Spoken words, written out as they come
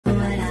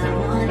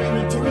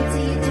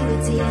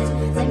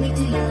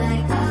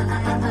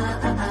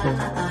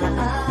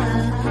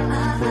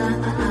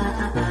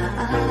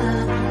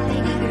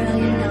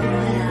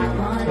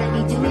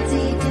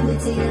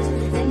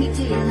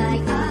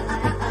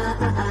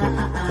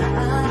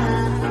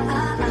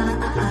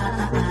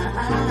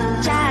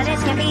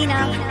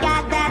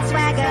got that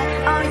swagger.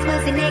 All these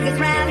pussy niggas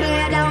round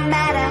here don't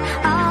matter.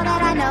 All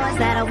that I know is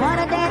that I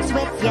wanna dance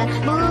with ya.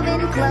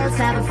 Moving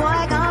closer before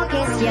I go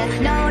kiss ya.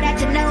 Know that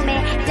you know me,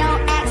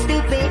 don't act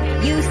stupid.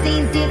 You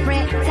seem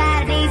different,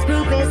 tired of these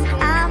groupies.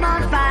 I'm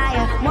on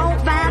fire, won't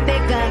find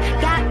bigger.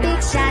 Got big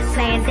shots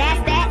saying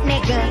that's that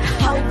nigga.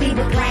 Hovy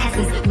with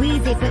glasses,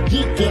 Weezy for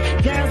geeky.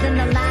 Girls in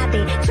the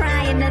lobby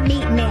trying to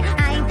meet me.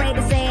 I ain't afraid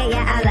to say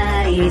yeah, I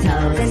love these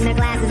hoes. In the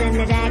glasses, in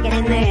the jacket,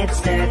 and the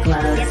hipster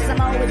clothes. Yes,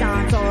 I'm always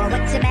on tour,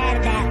 what you mad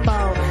at that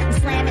for? I'm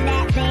slamming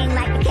that thing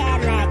like the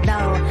Cadillac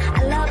though.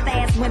 I love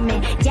fast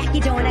women, Jackie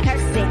Joyner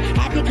curse it.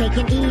 Have your cake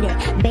and eat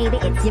it, baby,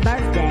 it's your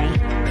birthday.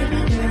 Baby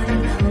girl, you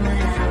know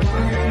what I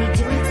want. Let me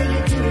do it till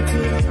you do it to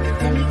you.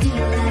 Let me do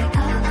you like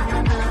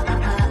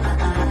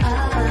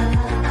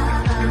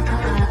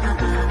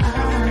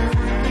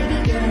Baby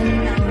girl, you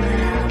know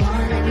what I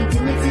want. Let me do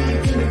it till you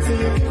do it to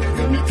you.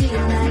 Let me do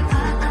you like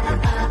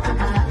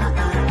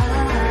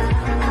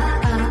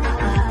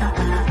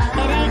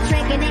It ain't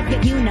tricking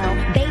if you know,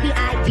 baby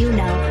you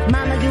know.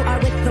 Mama, you are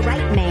with the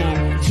right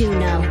man, you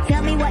know.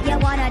 Tell me what you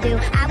wanna do,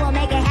 I will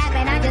make it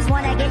happen. I just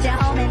wanna get you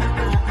home and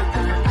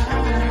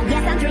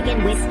yes, I'm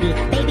drinking whiskey,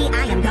 baby,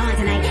 I am gone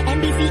tonight.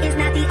 NBC is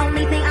not the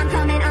only thing I'm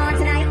coming on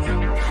tonight.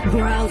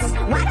 Gross,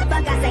 why the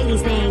fuck I say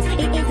these things?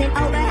 It isn't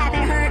over,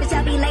 haven't heard a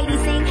chubby lady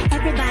sing.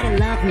 Everybody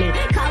love me,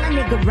 call a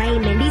nigga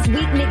Raymond. These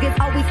weak niggas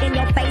always in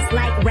your face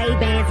like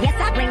Ray-Bans. Yes,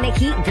 I bring the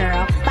heat,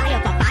 girl, fire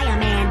for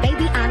fireman.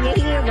 Baby, I'm your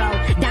hero,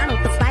 Donald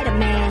for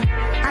Spider-Man.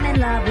 I'm in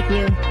love with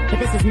you, but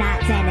this is not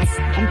tennis.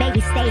 And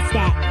baby, stay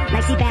stacked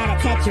like she bad at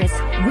Tetris.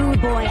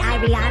 Rude boy,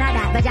 Ariana,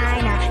 that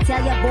vagina.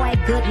 Tell your boy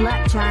good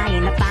luck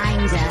trying to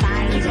find ya.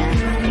 Find ya.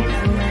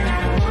 You know what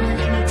I want.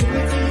 Let me do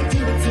it till you do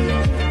it to you.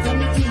 Let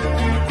me do it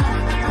like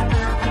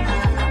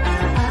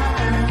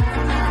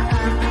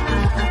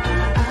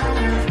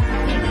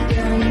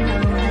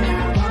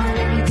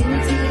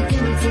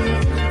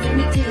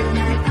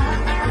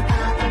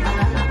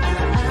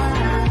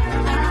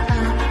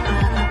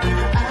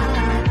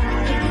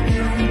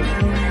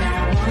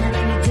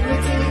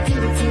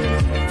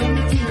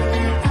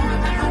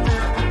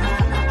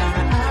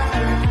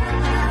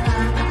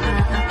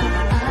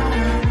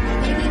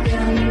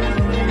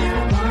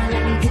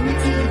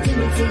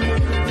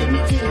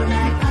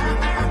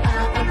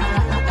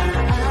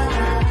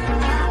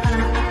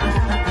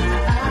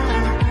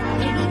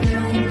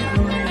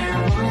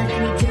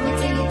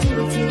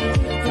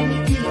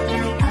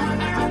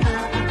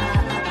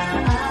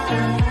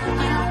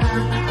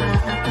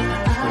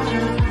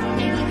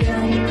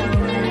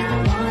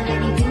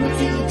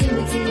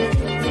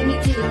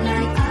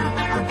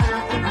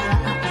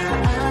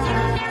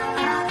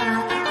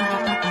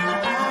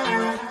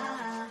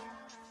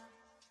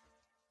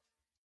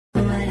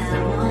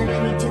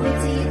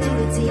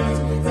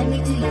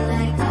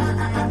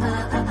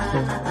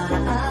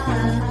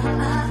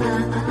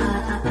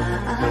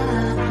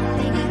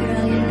Baby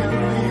girl, you know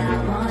what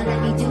I want. Let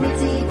me do it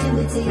till you do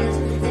it to you.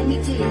 Let me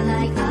do it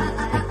like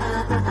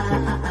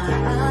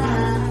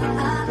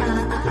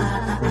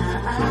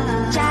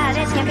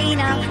Childish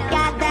Gambino,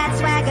 got that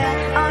swagger.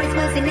 All these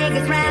pussy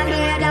niggas round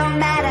here don't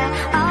matter.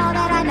 All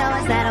that I know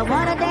is that I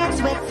wanna dance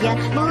with ya.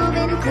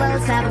 Moving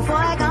closer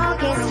before I go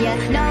kiss ya.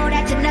 Know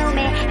that you know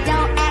me,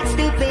 don't act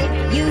stupid.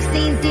 You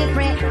seem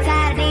different,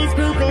 tired of these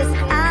groupies.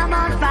 I'm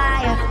on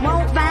fire,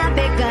 won't find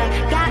bigger.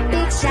 Got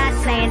big shots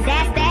saying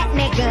that's that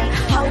nigga.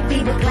 Hovy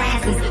with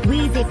glasses,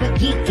 Weezy for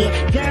geeky.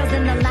 Girls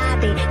in the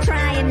lobby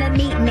trying to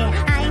meet me.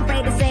 I ain't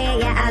afraid to say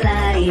yeah, I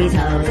love these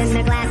hoes. In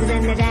the glasses,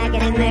 in the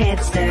jacket, and the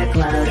hipster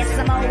clothes. Yes,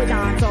 I'm always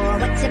on tour,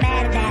 what you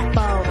mad at that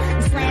for?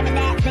 I'm slamming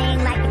that thing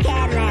like the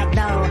Cadillac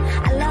though.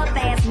 I love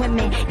fast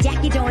women,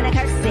 Jackie Joyner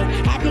curse it.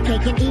 Have your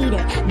cake and eat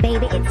it,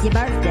 baby, it's your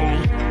birthday.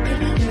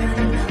 Baby girl,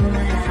 you know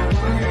what I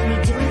want. Let me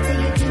do it till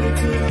you do it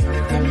to you.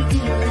 Let me do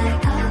you like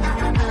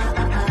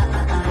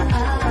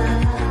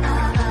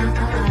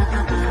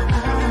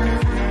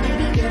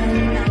Baby girl,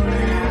 you know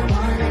what I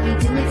want. Let me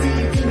do it till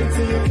you do it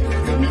to you.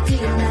 Let me do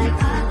you like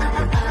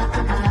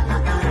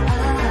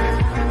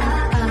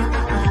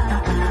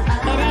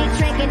It ain't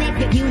tricking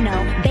if you know,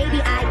 baby,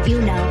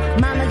 you know.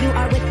 Mama, you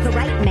are with the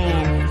right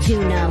man, you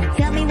know.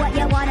 Tell me what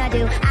you wanna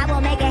do, I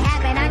will make it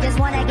happen. I just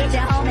wanna get you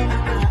home and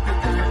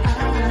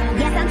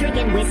yes, I'm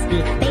drinking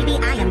whiskey, baby,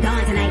 I am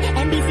gone tonight.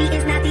 NBC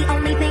is not the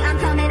only thing I'm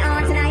coming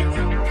on tonight.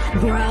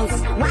 Gross,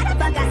 why the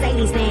fuck I say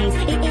these things?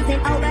 It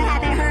isn't over,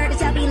 haven't heard a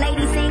chubby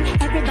lady sing.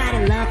 Everybody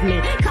love me,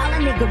 call a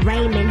nigga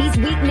Raymond. These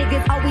weak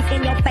niggas always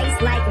in your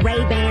face like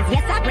Ray-Bans.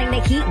 Yes, I bring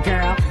the heat,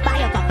 girl,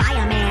 fire for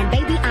fireman.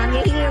 Baby, I'm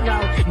your hero,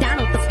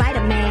 Donald for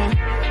Spider-Man.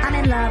 I'm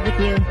in love with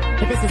you,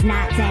 but this is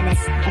not tennis.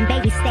 And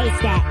baby, stay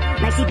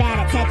stacked like she bad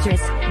at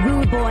Tetris.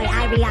 Rude boy,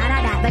 Ariana,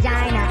 that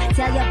vagina.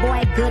 Tell your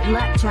boy good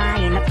luck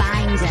trying to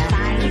find ya.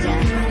 Find ya.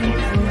 You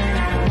know what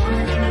I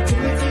want. Let me do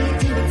it till you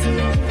do it to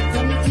you.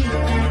 Let me do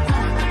it like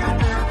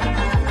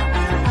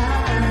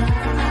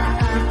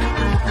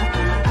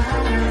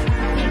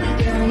Baby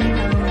girl, you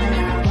know what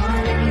I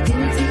want. Let me do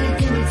it till you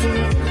do it to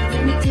you.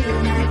 Let me do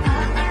it like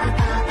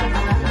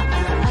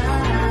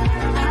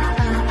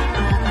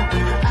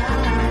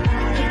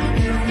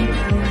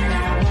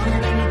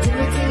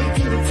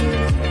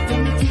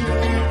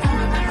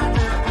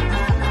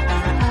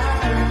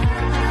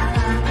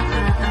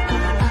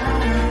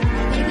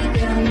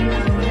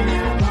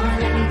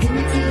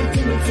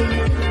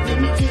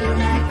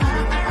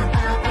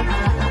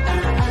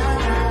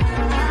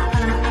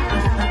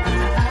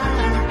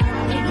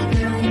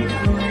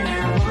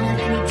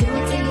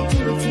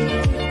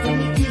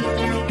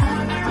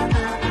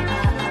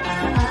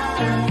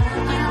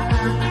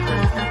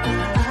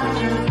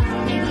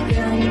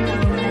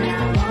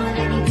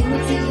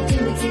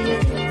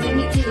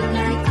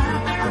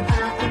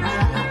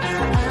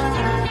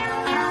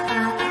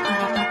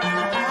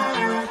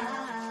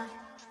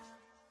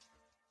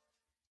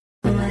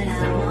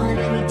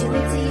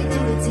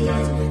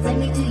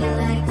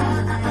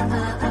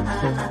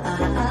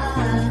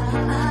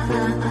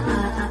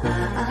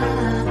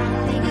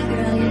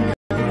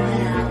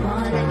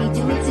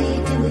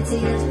to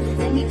you.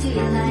 Let me do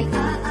you like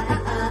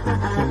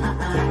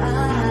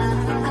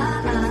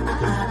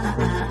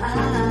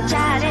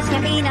Childish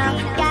Gambino,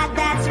 got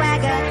that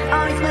swagger.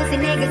 All these pussy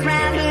niggas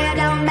round here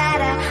don't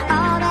matter.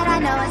 All that I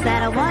know is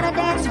that I wanna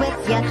dance with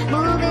you.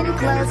 Moving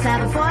closer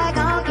before I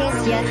go kiss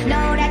you.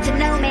 Know that you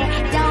know me,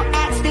 don't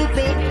act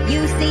stupid.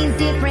 You seem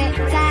different,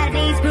 tired of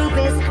these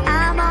groupies.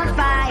 I'm on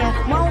fire,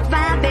 won't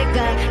find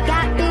bigger.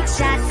 Got big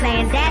shots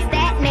saying that's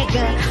that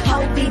nigga.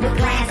 Hovy with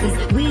glasses,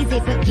 Weezy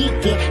for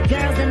geeky.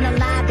 Girls in the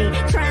lobby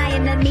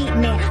trying to meet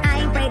me. I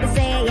ain't afraid to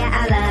say yeah,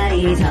 I love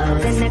these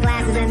hoes. In the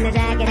glasses and the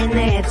jacket and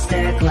the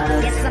hipster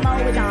clothes. Yes, I'm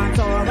always on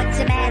tour, what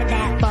you mad at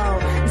that for?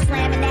 I'm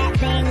slamming that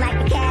thing like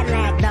a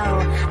Cadillac though.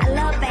 I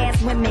love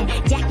fast women,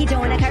 Jackie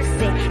join a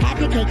curse it. Have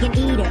your cake and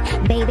eat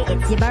it, baby,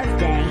 it's your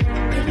birthday.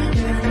 Baby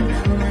girl, you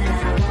know what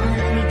I want.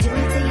 Let me do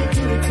it to you,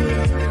 do it to you.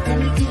 Let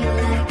me do you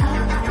like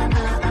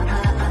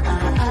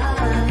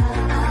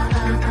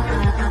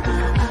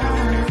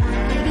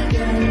Baby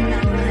girl, you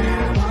know what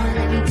I want.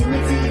 Let me do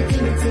it to you, do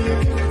it to you.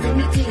 Let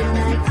me do you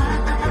like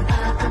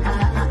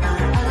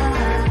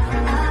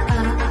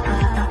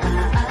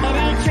It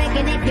ain't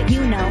tricking if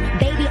you know,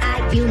 baby,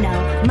 you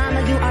know.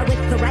 Mama, you are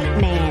with the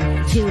right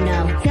man, you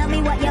know. Tell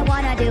me what you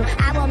wanna do,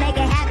 I will make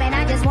it happen.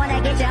 I just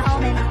wanna get you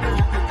home and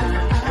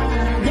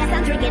yes,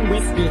 I'm drinking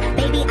whiskey,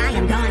 baby, I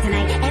am gone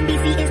tonight.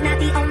 NBC is not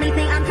the only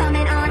thing I'm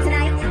coming on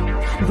tonight.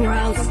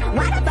 Gross,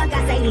 why the fuck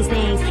I say these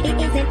things? It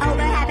isn't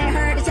over, haven't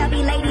heard a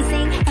chubby lady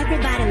sing.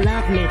 Everybody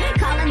love me,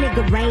 call a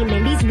nigga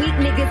Raymond. These weak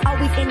niggas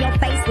always in your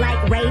face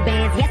like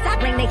Ray-Bans. Yes, I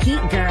bring the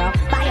heat, girl,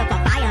 fire for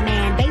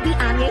fireman. Baby,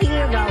 I'm your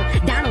hero,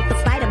 Donald the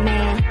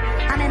Spider-Man.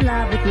 I'm in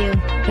love with you,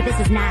 but this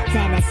is not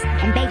tennis.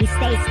 And baby,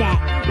 stay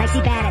stacked like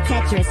she bad at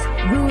Tetris.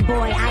 Rude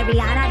boy,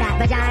 Ariana, that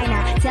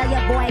vagina. Tell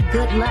your boy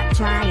good luck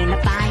trying to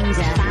find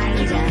ya.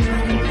 Find ya.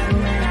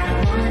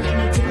 Let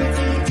me do it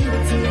to you, do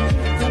it to you.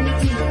 Let me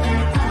do it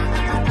like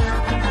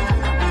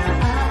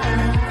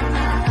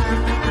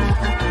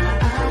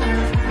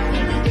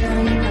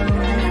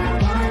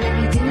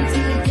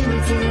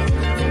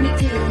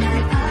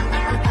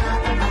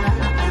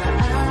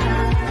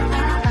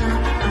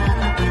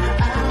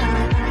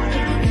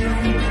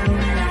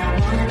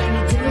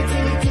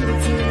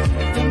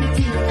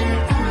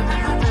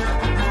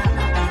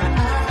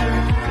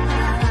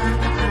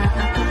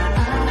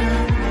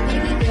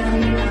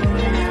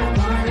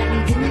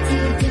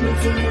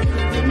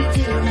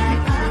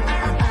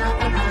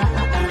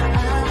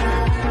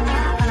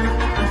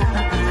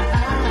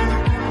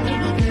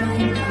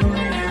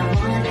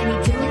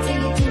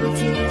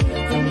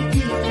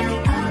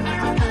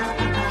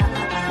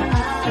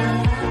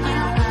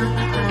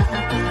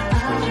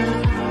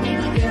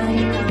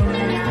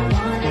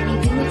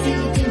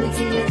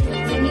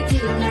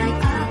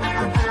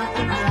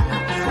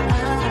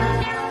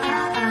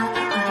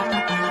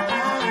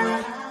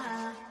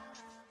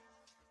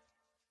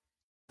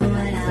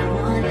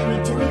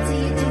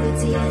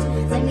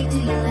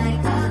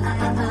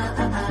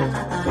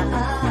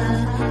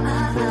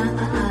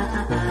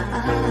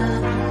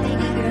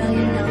Baby girl,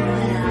 you know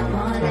what I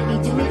want. Let me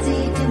do it to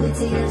you, do it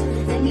to you.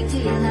 Let me do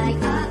it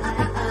like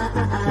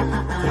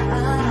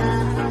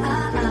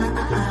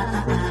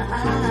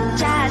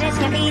Childish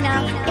Gambino,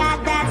 got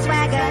that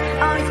swagger.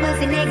 All these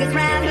pussy niggas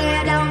round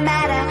here don't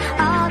matter.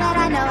 All that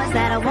I know is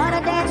that I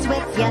wanna dance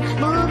with you.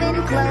 Moving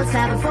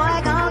closer before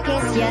I go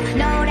kiss you.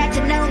 Know that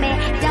you know me,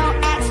 don't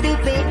act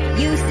stupid.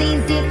 You seem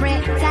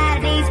different, tired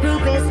of these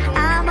groupies.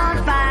 I'm on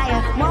fire,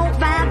 won't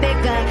find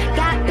bigger.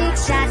 Got big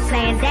shots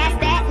saying that's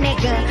that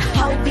nigga.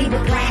 Hovy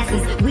with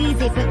glasses,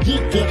 Weezy for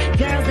geeky.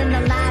 Girls in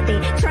the lobby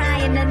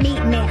trying to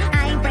meet me.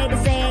 I ain't afraid to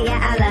say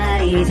yeah, I love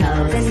these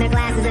hoes. In the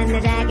glasses and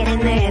the jacket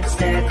and the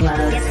hipster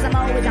clothes. Yes, I'm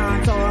always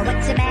on tour,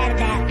 what you mad at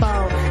that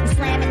for? I'm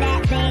slamming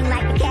that thing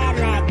like a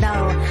Cadillac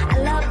though. I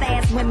love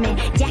fast women,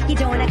 Jackie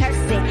join a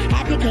curse it.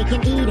 Have your cake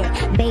and eat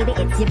it, baby,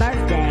 it's your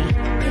birthday.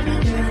 Baby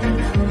girl, you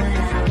know what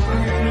I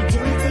want. Let me do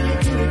it to you,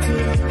 do it to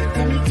you.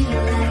 Let me do you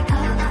like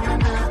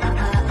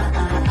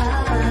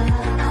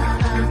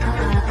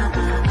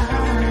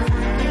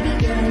Baby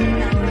girl, you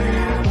know what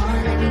I want.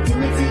 Let me do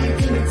it to you,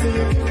 do it to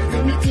you.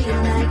 Let me do you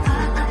like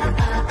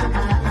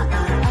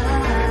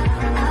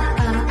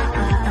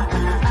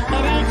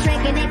It ain't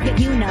tricking if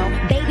you know,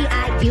 baby,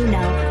 you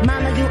know.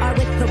 Mama, you are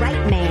with the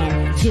right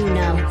man, you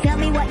know. Tell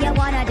me what you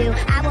wanna do,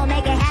 I will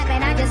make it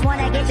happen. I just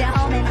wanna get you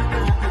home and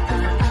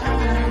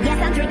yes,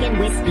 I'm drinking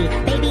whiskey,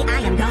 baby, I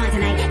am gone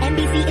tonight.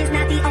 NBC is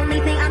not the only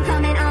thing I'm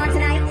coming on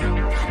tonight.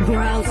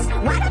 Gross,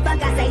 why the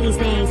fuck I say these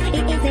things?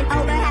 It isn't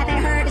over,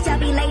 haven't heard a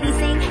chubby lady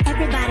sing.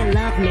 Everybody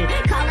love me,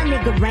 call a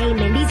nigga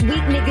Raymond. These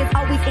weak niggas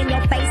always in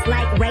your face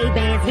like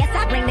Ray-Bans. Yes,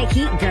 I bring the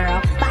heat,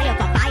 girl, fire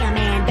for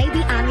fireman.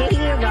 Baby, I'm your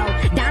hero,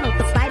 Donald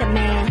the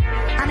Spider-Man.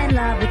 I'm in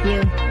love with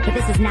you, but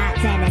this is not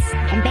tennis.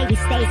 And baby,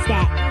 stay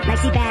stacked like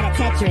she bad at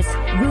Tetris.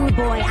 Rude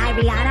boy,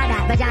 Ariana,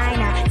 that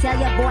vagina. Tell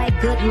your boy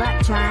good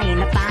luck trying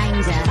to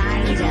find ya.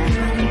 Find ya.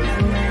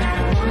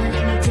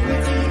 Let me do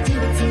it to you, do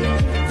it to you.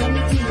 Let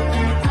me do it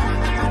like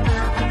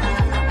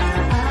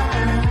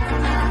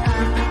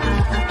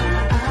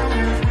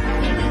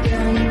Baby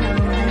girl, you know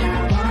what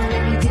I want.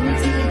 Let me do it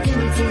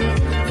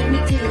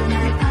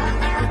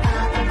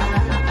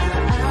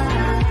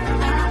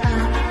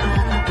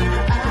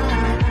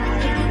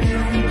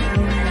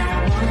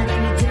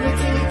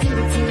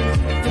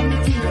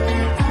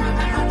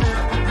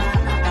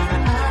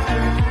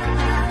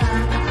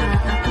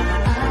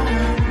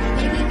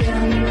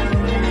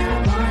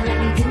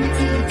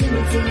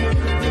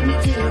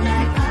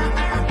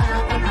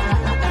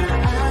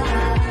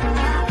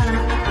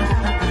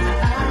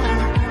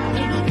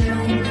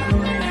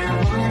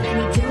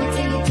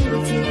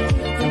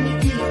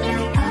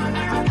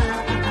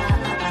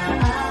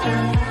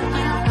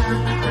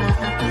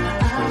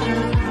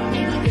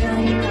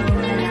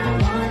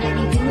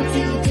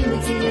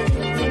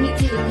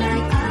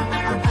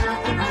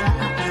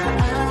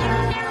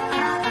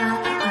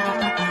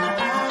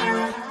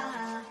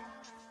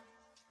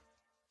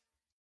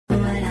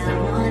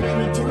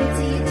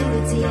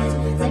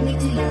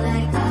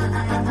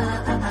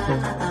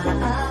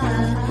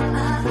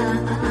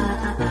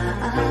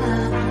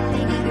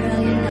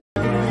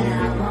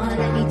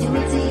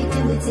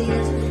to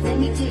you, let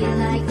me do you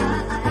like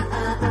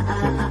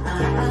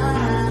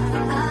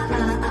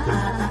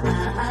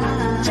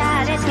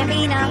Childish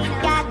Gambino,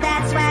 got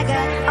that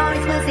swagger. All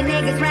these pussy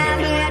niggas round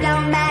here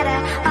don't matter.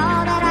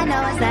 All that I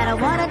know is that I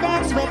wanna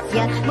dance with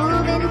ya.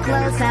 Moving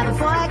closer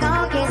before I go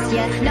kiss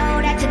ya. Know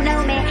that you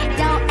know me,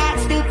 don't act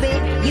stupid.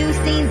 You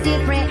seem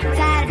different,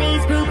 tired of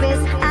these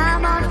groupies.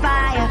 I'm on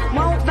fire,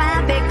 won't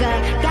find bigger.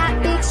 Got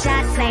big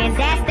shots saying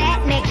that's that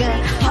nigga.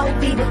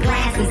 Hovy with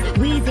glasses,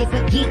 Weezy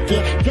for geeky.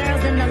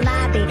 Girls in the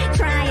lobby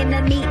trying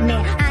to meet me.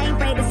 I ain't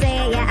afraid to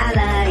say yeah, I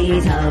love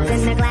these hoes.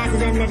 In the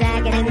glasses and the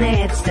jacket and the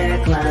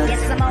hipster clothes.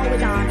 Yes, I'm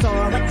always on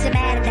tour, what you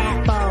mad at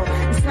that for?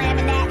 I'm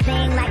slamming that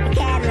thing like the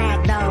Cadillac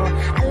though.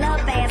 I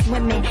love fast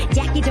women,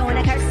 Jackie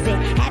Joyner curse it.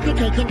 Have your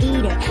cake and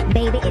eat it,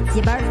 baby, it's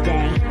your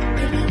birthday.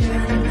 Baby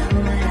girl, you know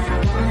what I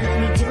want. Let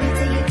me do it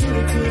to you, do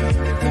it to you.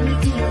 Let me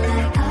do you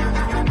like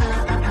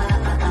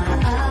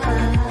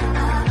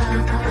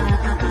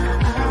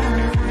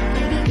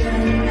Baby girl,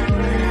 you know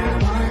what I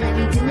want. Let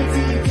me do it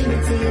to you, do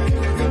it to you.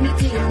 Let me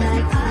do you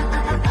like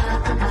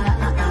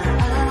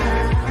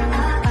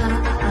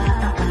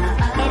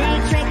It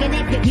ain't tricking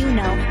if you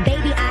know,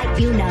 baby,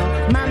 you know.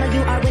 Mama,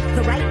 you are with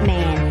the right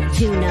man,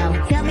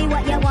 Juno. Tell me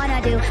what you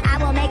wanna do, I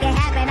will make it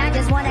happen. I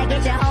just wanna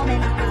get you home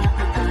and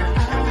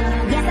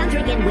yes, I'm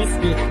drinking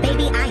whiskey,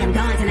 baby, I am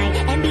gone tonight.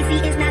 NBC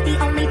is not the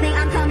only thing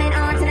I'm coming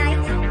on tonight.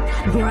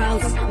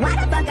 Gross, why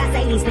the fuck I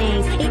say these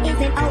things? It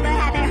isn't over,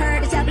 haven't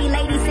heard the chubby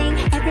lady sing.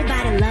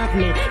 Everybody love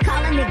me,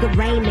 call a nigga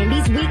Raymond.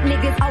 These weak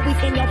niggas always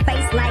in your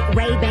face like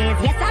Ray-Bans.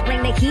 Yes, I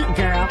bring the heat,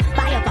 girl,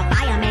 fire for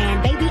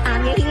fireman. Baby,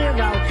 I'm your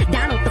hero,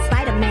 Donald for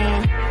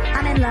Spider-Man.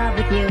 I'm in love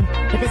with you,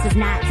 but this is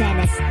not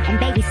tennis. And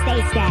baby, stay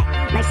stat,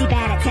 like she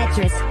bad at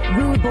Tetris.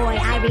 Rude boy,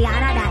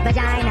 Ariana, that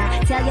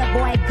vagina. Tell your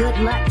boy good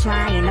luck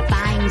trying to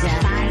find ya.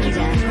 Find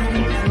ya. You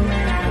know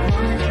what I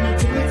want. Let me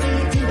do it to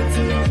you, do it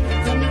to you.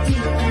 Let me do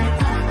it like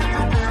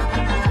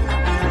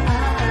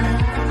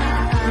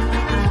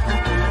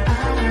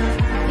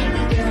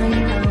Baby girl,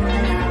 you know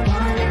what I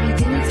want. Let me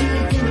do it to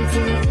you, do it to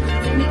you.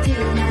 Let me do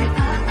it like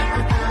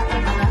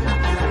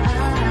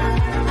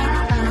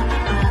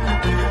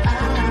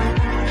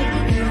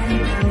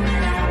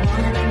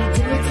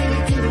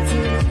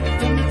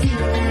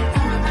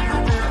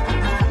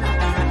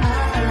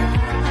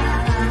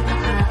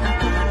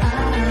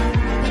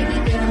Baby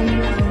girl, you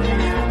know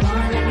what I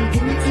want. Let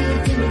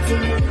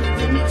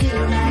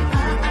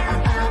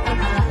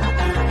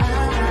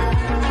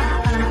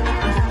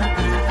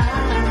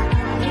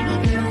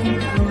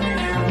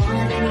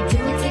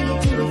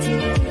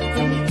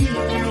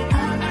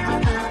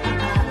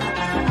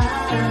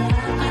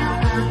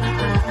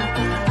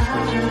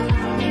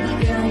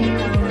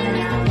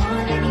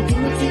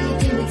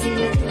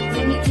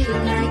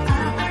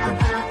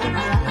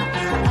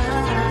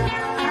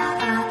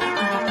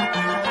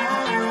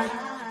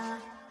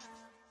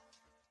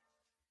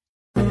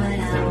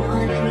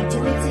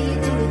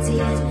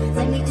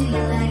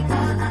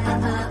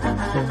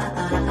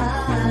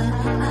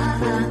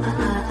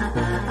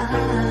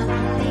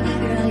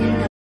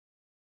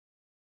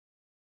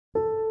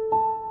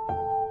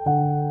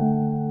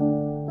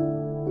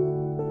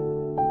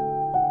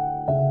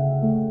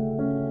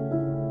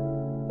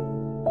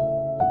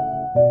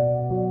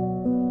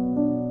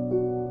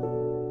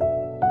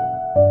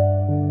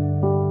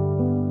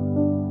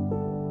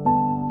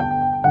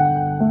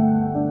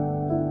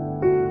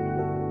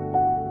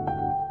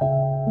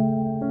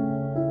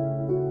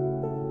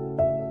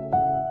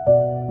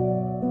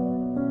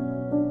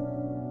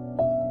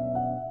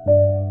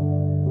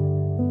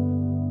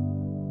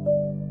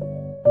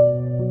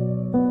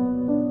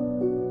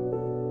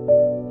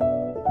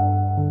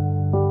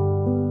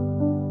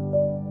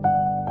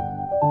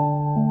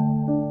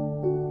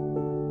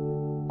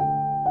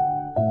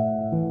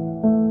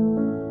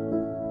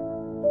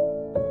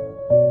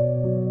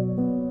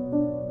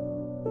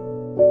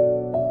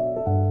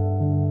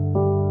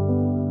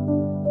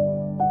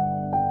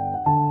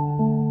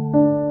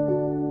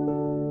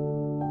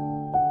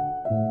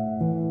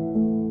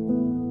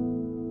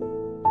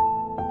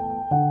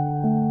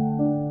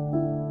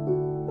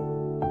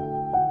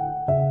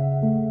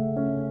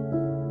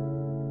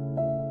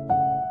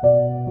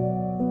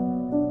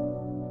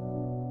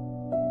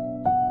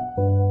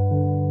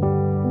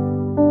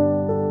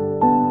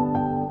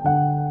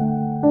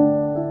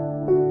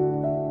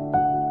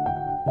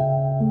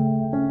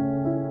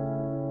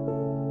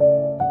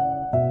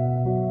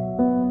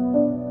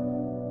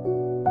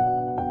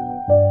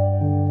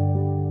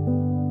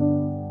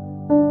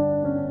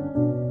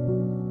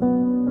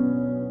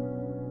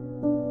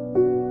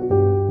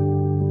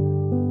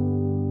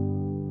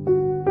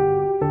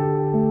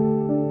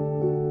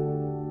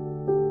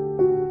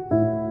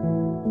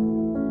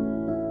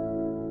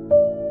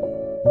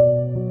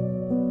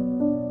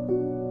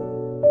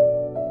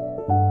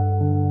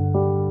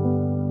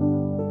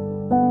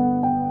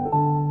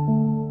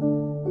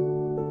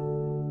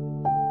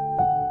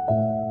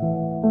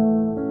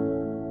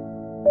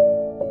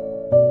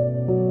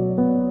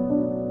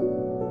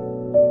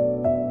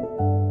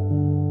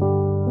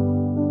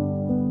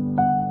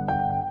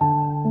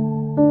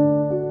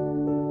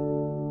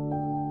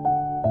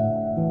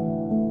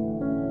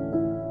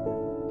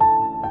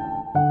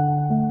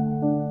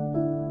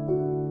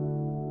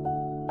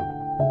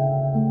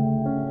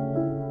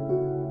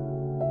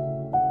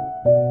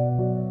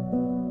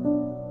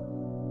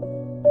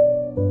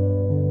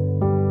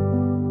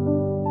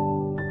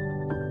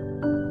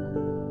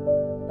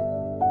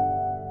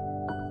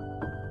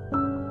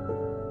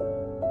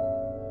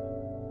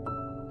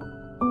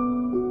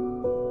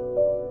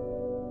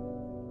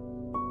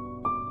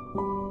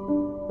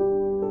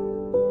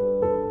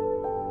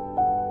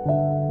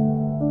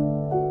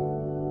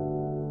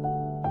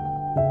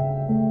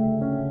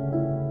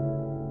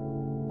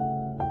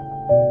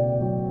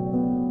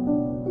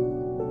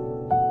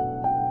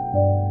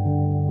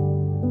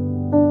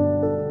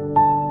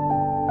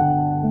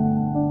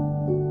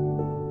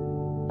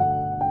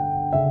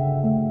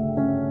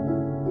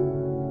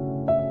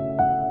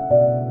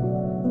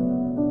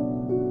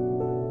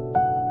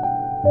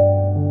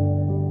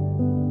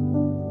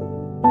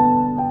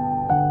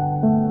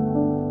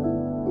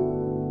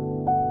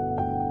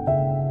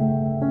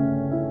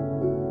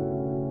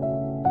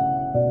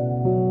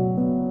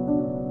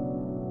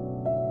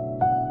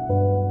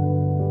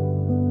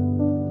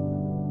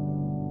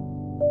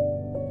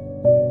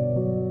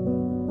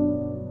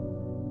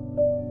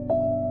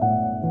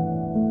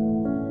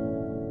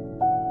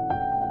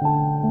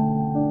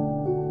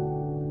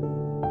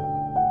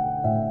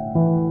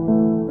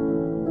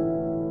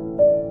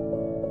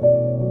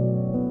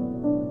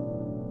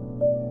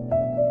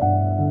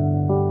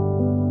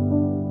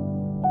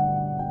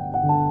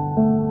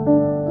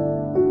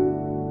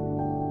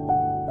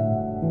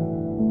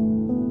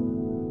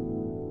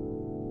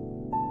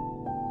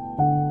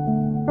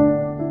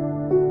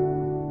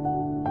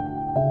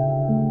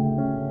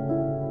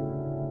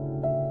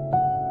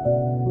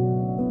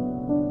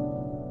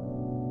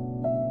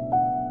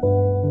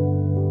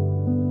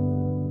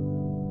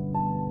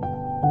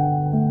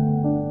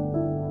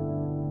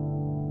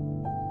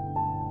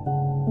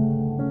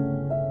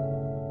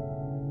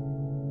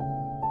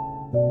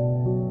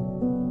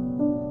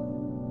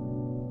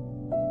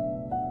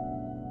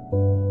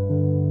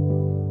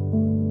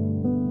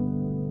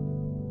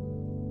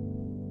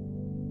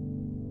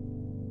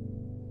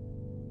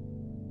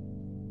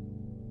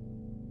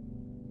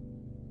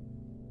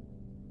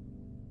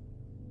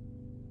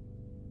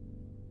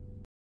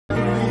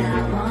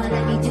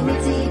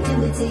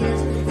to you.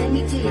 Let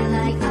me do you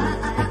like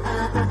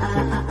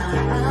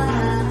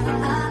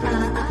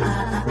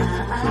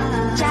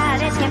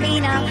Childish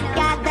Gambino,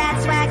 got that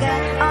swagger.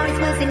 All these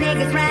pussy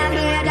niggas round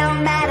here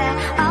don't matter.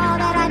 All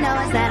that I know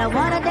is that I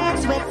wanna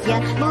dance with ya.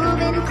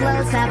 Moving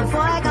closer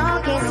before I go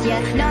kiss ya.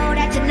 Know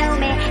that you know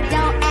me,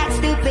 don't act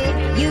stupid.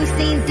 You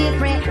seem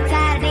different,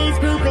 tired of these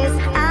groupies.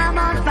 I'm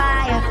on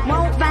fire,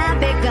 won't find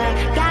bigger.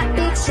 Got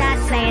big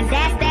shots saying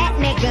that's that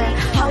nigga.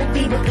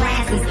 Hovy with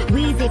glasses,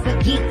 Weezy for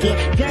geeky.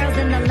 Girls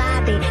in the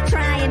lobby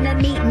trying to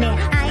meet me.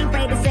 I ain't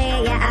afraid to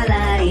say yeah, I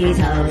love these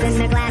hoes. In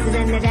the glasses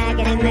and the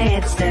jacket and the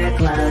hipster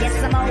clothes. Yes,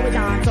 I'm always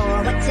on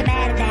tour, what you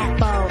mad at that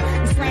for?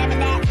 I'm slamming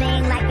that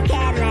thing like the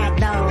Cadillac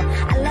though.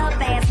 I love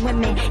fast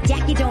women,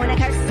 Jackie join a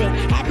curse it.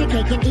 Have your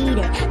cake and eat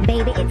it,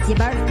 baby it's your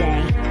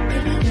birthday.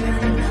 Baby girl,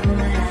 you know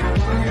what I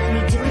want. Let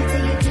me do it to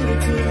you, do it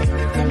to you.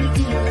 Let me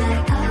do you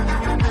like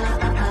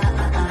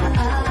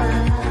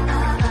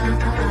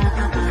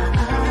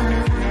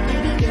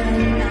Baby girl,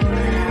 you know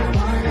what I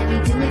want. Let me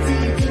do it to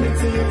you, do it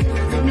to you.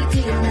 Let me do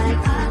you like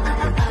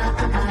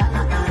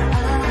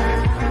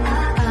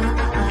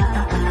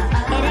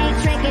It ain't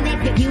tricking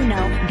if you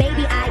know,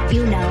 baby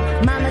you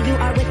know. Mama, you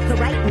are with the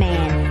right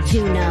man,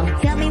 you know.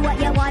 Tell me what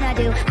you wanna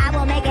do, I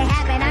will make it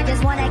happen. I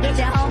just wanna get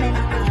you home and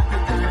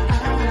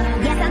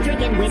yes, I'm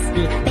drinking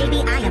whiskey, baby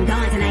I am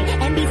gone tonight.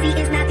 NBC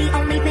is not the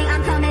only thing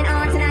I'm coming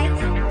on tonight.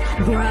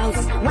 Gross,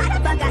 why the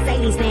fuck I say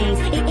these things?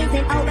 It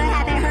isn't over,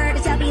 haven't heard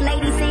a chubby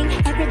lady sing.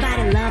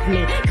 Everybody love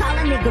me, call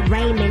a nigga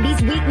Raymond.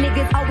 These weak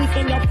niggas always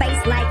in your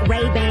face like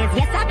Ray-Bans.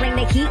 Yes, I bring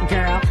the heat,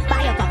 girl,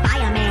 fire for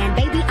fireman.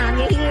 Baby, I'm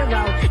your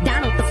hero,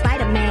 Donald the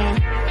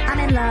Spider-Man. I'm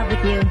in love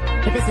with you,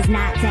 but this is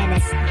not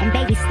tennis. And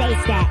baby, stay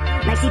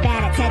stacked like she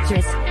bad at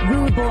Tetris.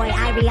 Rude boy,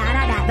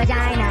 Ariana, that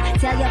vagina.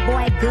 Tell your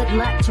boy good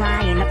luck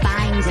trying to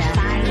find ya.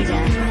 Find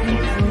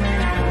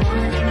ya.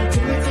 Let me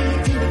do it to you,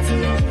 do it to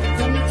you.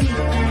 Let me do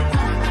it like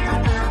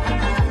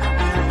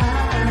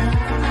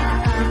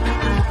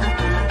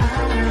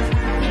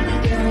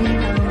Baby girl, you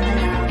know what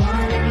I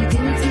want. Let me do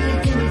it to you,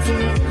 do it to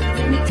you.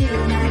 Let me do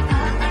it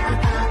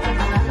like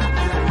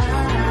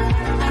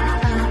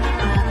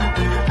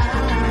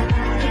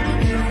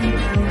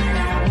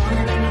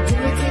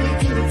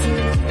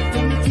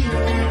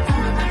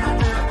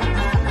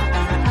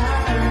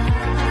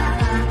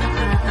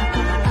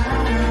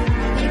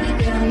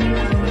Baby girl, you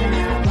know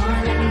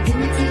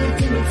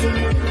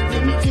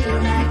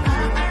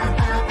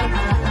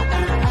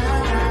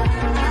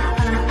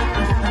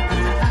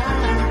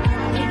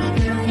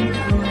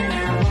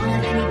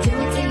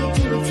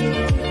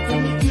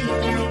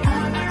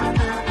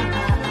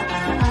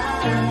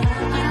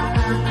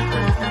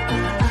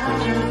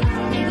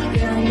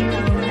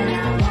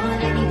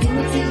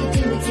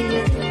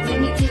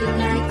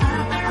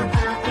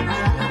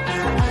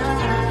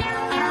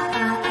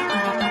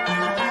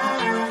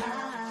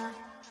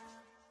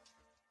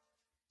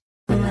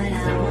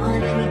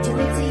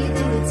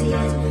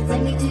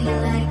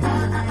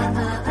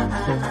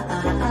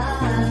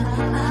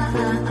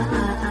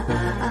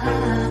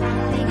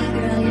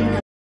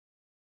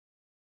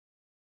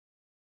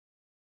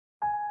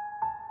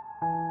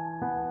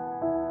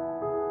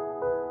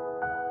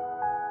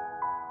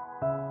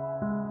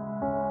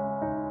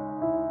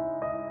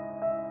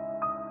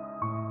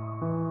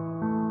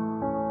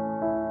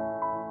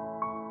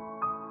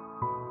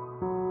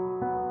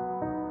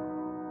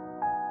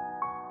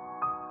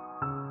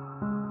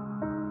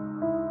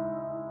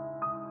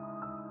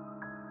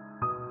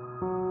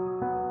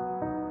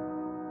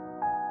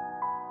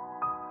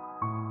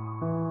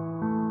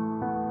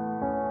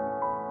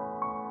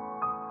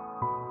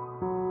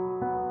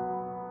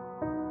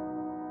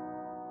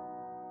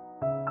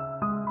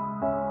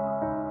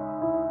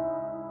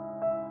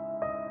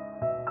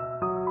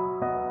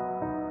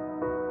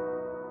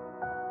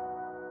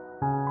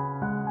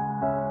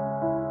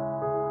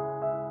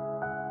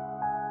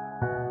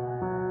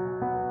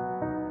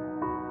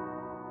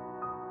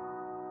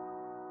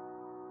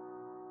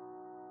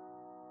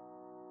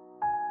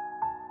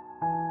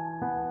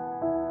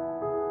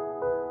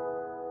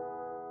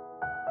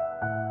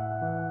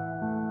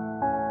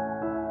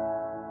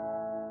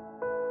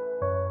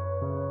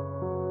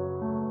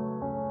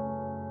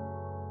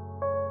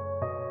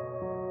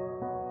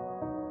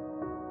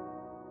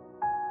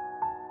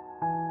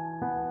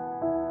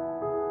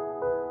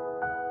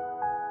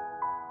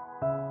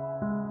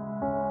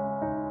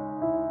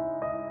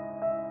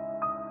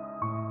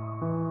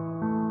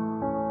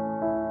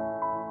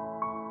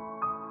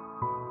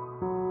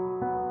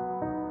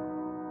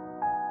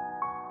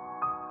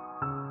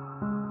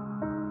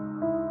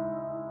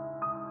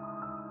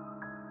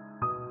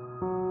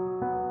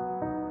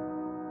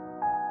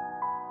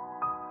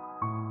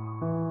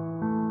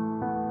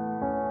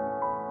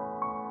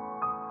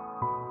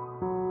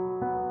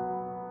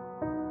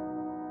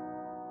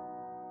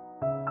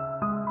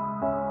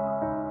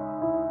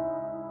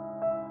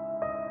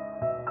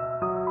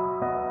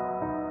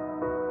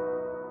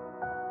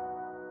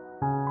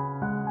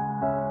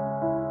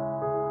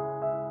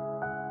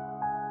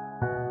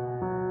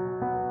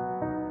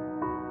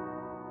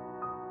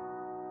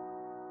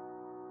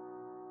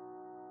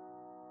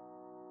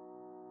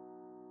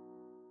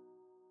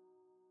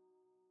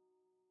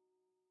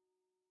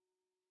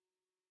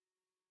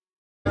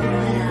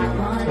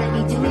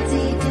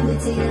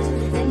to you,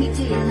 let me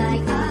do you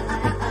like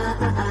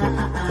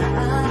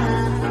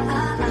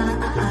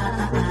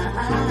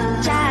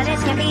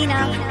Childish Gambino,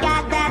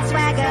 got that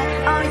swagger.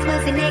 All these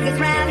pussy niggas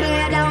round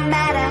here don't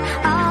matter.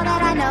 All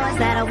that I know is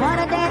that I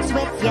wanna dance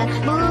with ya.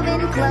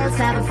 Moving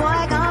closer before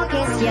I go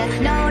kiss ya.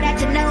 Know that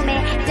you know me,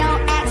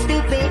 don't act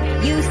stupid.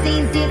 You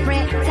seem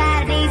different,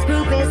 tired of these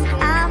groupies.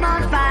 I'm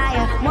on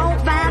fire, won't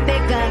find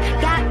bigger.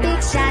 Got big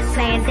shots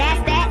saying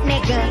that's that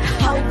nigga.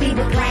 Hovy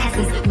with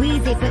glasses,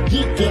 Weezy for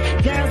geeky.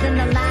 Girls in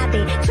the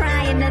lobby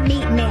trying to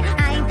meet me.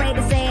 I ain't afraid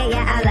to say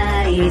yeah, I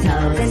love these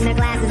hoes. In the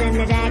glasses and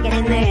the jacket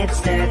and the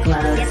hipster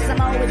clothes. Yes,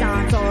 I'm always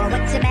on tour,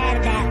 what you mad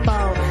at that for?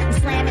 I'm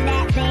slamming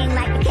that thing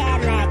like the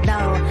Cadillac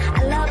though.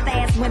 I love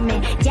fast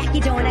women, Jackie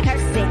Joyner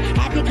curse it.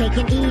 Have your cake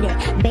and eat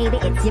it, baby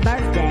it's your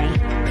birthday.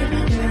 Baby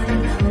girl, you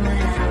know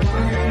what I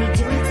want. Let me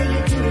do it to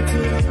you, do it to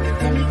you.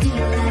 Let me do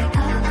you like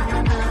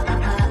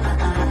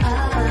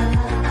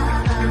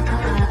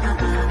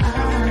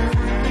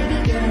Baby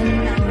girl, you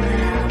know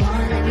what I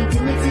want. Let me do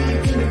it to you,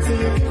 do it to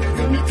you.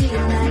 Let me do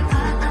you like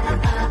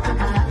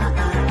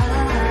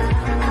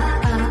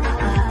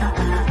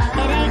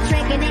It ain't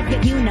tricking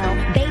if you know,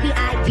 baby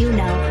you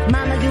know.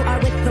 Mama, you are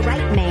with the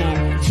right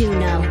man, you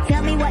know.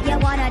 Tell me what you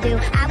wanna do,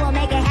 I will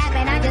make it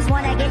happen. I just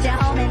wanna get you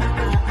home and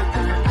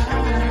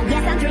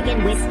yes, I'm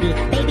drinking whiskey,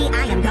 baby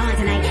I am gone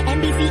tonight.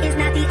 NBC is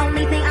not the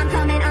only thing I'm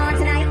coming on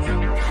tonight.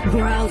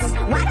 Gross,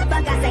 why the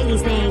fuck I say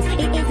these things?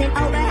 It isn't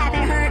over,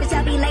 haven't heard a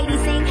chubby lady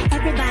sing.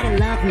 Everybody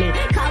love me,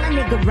 call a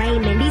nigga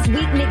Raymond. These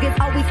weak niggas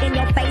always in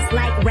your face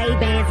like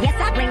Ray-Bans. Yes,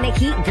 I bring the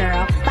heat,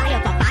 girl,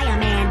 fire for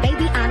fireman.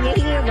 Baby, I'm your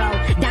hero,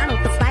 Donald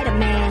for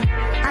Spider-Man.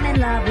 I'm in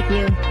love with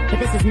you, but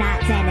this is not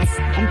tennis.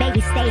 And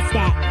baby stay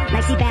stacked,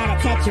 like she bad at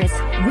Tetris.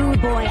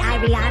 Rude boy,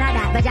 Ariana,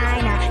 that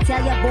vagina.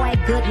 Tell your boy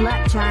good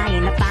luck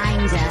trying to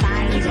find ya,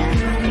 find ya.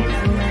 You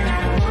know what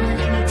I want,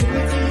 let me do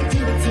it to you, do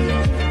it to you.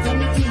 Let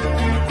me do it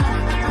like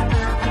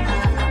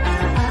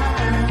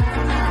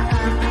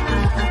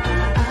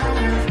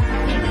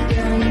Baby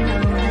girl, you know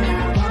what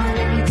I want,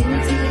 let me do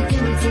it to you, do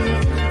it to you.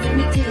 Let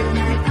me do it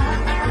like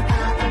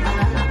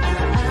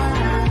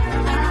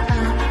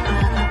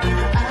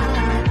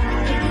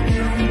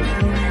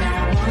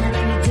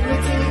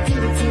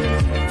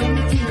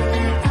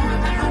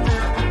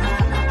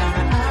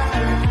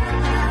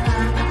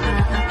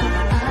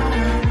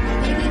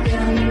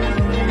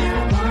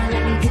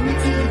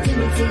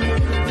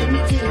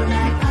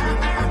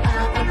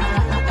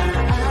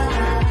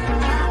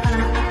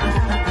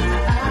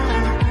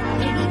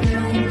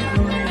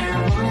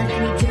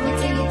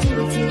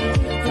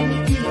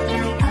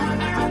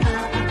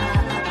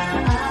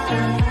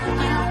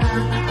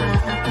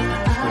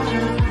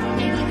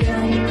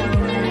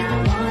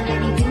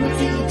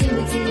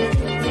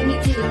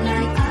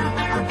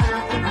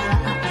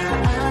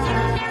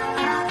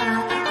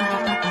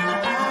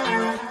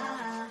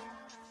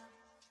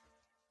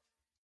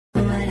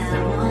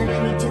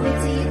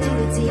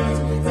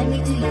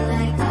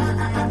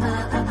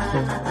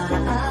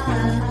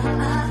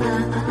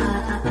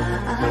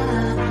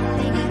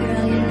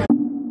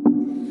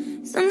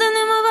Something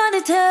in my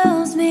body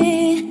tells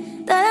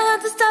me that I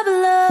have to stop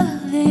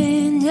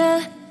loving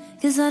ya.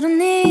 Cause I don't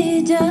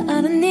need ya,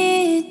 I don't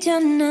need ya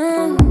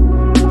now.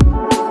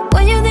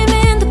 When you leave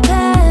me in the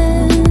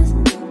past,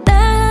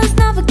 that's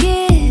not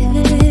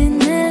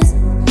forgiveness.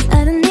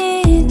 I don't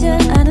need ya,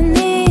 I don't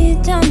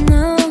need ya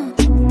now.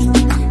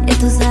 Y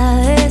tú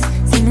sabes,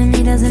 si me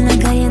miras en la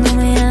calle no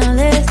me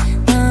hables,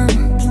 no.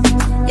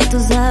 Y tú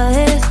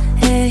sabes,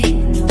 hey,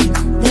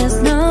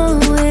 there's no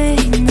way,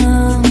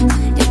 no.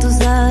 Y tú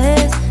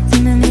sabes,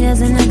 si me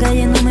miras en la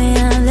calle no me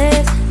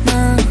hables, no.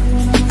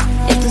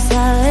 Y tú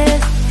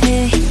sabes,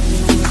 hey,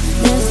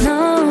 there's no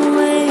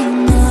way,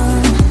 no.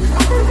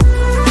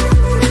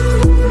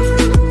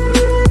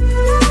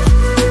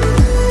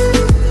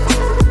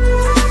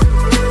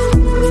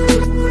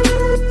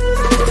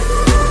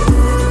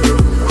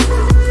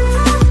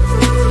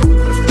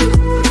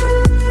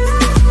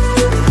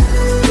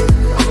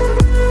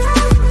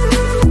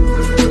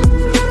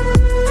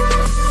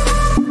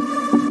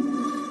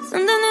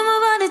 Something in my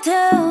body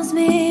tells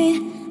me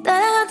that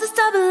I have to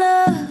stop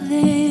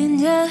loving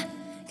ya.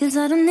 Cause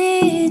I don't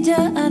need ya,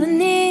 I don't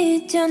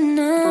need ya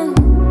now.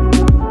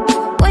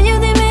 When you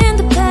leave me in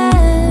the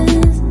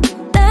past,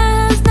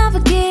 that's not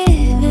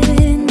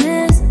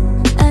forgiveness.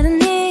 I don't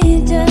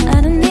need ya,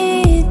 I don't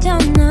need ya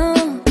now.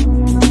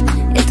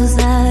 Y tú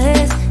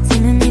sabes, si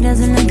me miras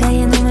en la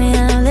calle no me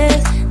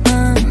hables, no.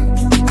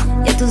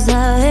 Y tú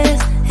sabes,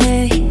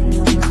 hey,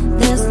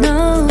 there's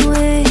no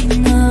way,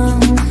 no.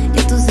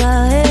 Y tú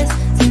sabes,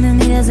 si me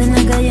miras en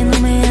la calle no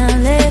me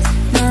hables,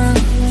 no.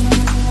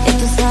 Y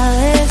tú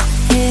sabes,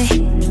 hey,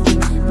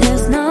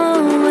 there's no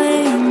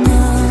way, no.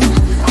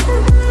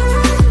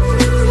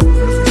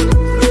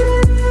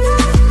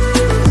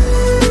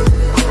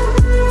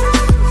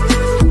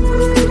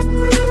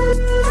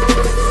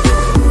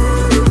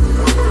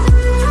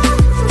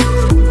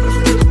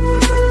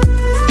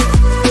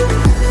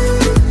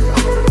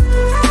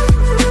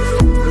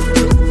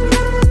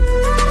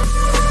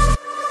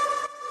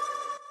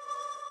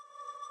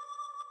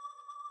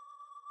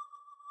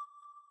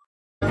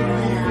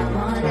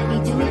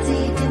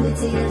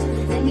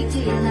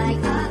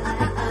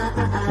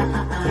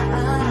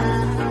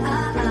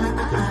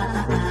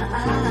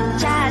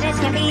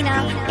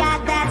 Gambino,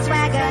 got that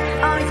swagger.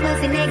 All these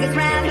pussy niggas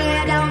round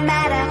here don't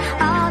matter.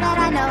 All that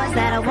I know is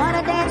that I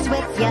wanna dance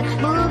with ya.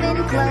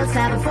 Moving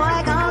closer before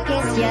I go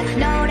kiss ya.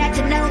 Know that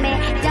you know me,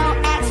 don't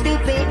act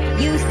stupid.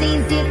 You seem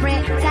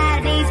different, tired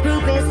of these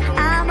groupies.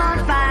 I'm on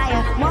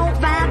fire, won't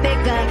find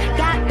bigger.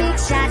 Got big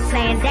shots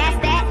saying that's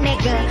that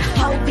nigga.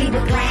 Hovy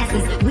with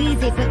glasses,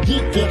 Weezy for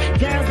geeky.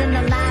 Girls in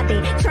the lobby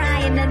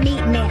trying to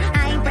meet me.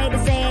 I ain't afraid to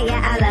say it,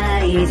 yeah, I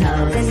love these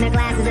hoes. In the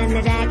glasses, in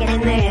the jacket,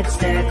 in the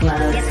hipster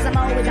clothes. Yes, I'm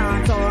always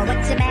on tour,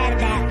 what you mad at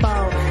that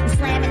for? I'm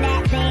slamming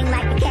that thing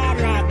like a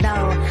Cadillac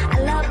though. I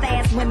love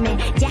fast women,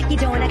 Jackie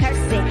join a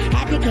curse it.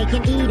 Have your cake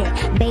and eat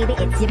it, baby,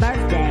 it's your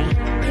birthday.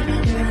 Baby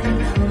girl, you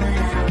know what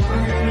I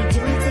want. Let me do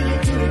it to you,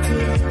 do it to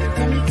you.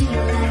 Let me do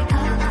you like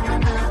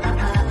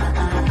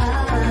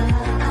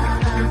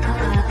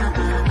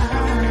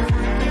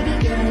Baby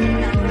girl, you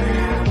know what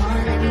I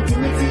want. Let me do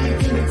it to you,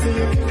 do it to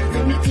you.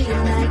 Let me do you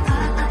like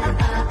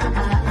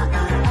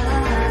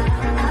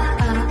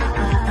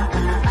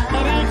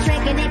It ain't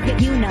tricking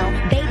if you know,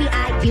 baby,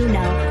 you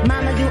know.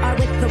 Mama, you are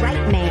with the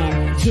right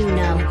man,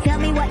 Juno. Tell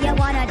me what you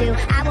wanna do,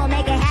 I will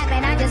make it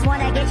happen. I just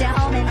wanna get you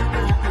home and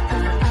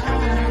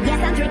yes,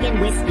 I'm drinking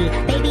whiskey,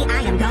 baby,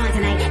 I am gone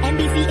tonight.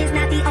 NBC is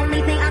not the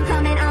only thing I'm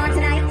coming on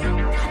tonight.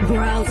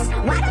 Gross,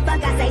 why the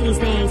fuck I say these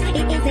things?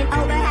 It isn't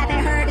over,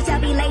 haven't heard a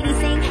chubby lady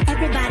sing.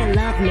 Everybody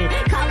love me,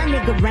 call a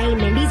nigga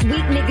Raymond. These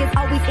weak niggas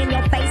always in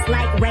your face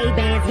like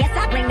Ray-Bans. Yes,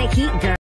 I bring the heat, girl.